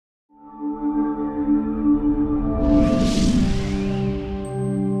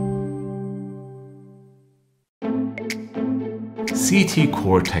CAD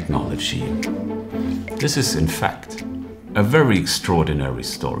CoreTechnologie. This is in fact a very extraordinary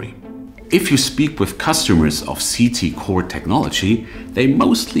story. If you speak with customers of CAD CoreTechnologie, they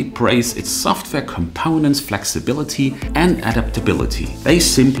mostly praise its software components' flexibility and adaptability. They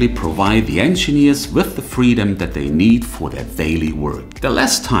simply provide the engineers with the freedom that they need for their daily work. The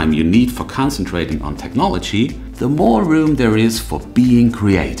less time you need for concentrating on technology, the more room there is for being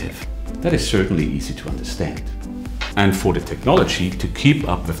creative. That is certainly easy to understand. And for the technology to keep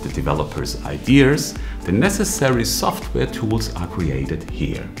up with the developers' ideas, the necessary software tools are created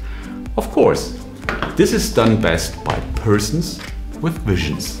here. Of course, this is done best by persons with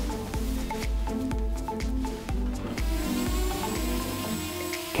visions.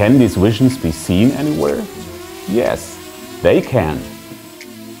 Can these visions be seen anywhere? Yes, they can.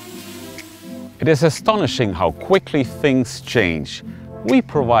 It is astonishing how quickly things change. We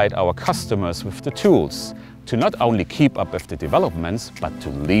provide our customers with the tools to not only keep up with the developments, but to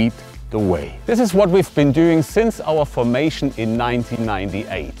lead the way. This is what we've been doing since our formation in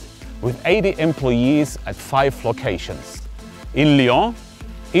 1998. With 80 employees at 5 locations. In Lyon,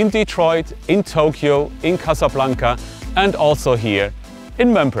 in Detroit, in Tokyo, in Casablanca, and also here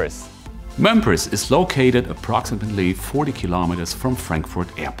in Memphis. Memphis is located approximately 40 kilometers from Frankfurt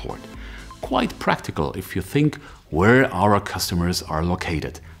Airport. Quite practical if you think where our customers are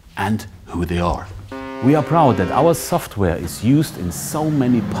located and who they are. We are proud that our software is used in so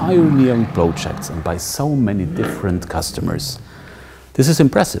many pioneering projects and by so many different customers. This is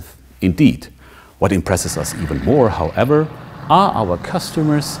impressive. Indeed, what impresses us even more, however, are our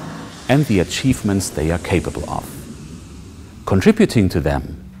customers and the achievements they are capable of. Contributing to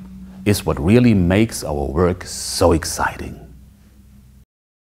them is what really makes our work so exciting.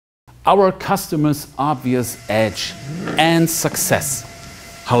 Our customers' obvious edge and success,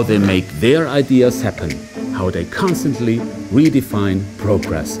 how they make their ideas happen, how they constantly redefine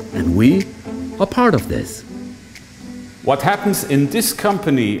progress, and we are part of this. What happens in this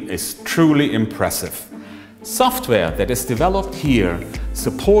company is truly impressive. Software that is developed here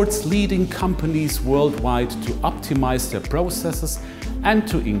supports leading companies worldwide to optimize their processes and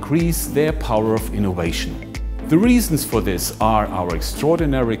to increase their power of innovation. The reasons for this are our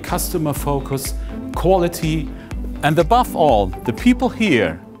extraordinary customer focus, quality, and above all, the people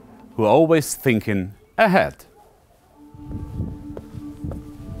here who are always thinking ahead.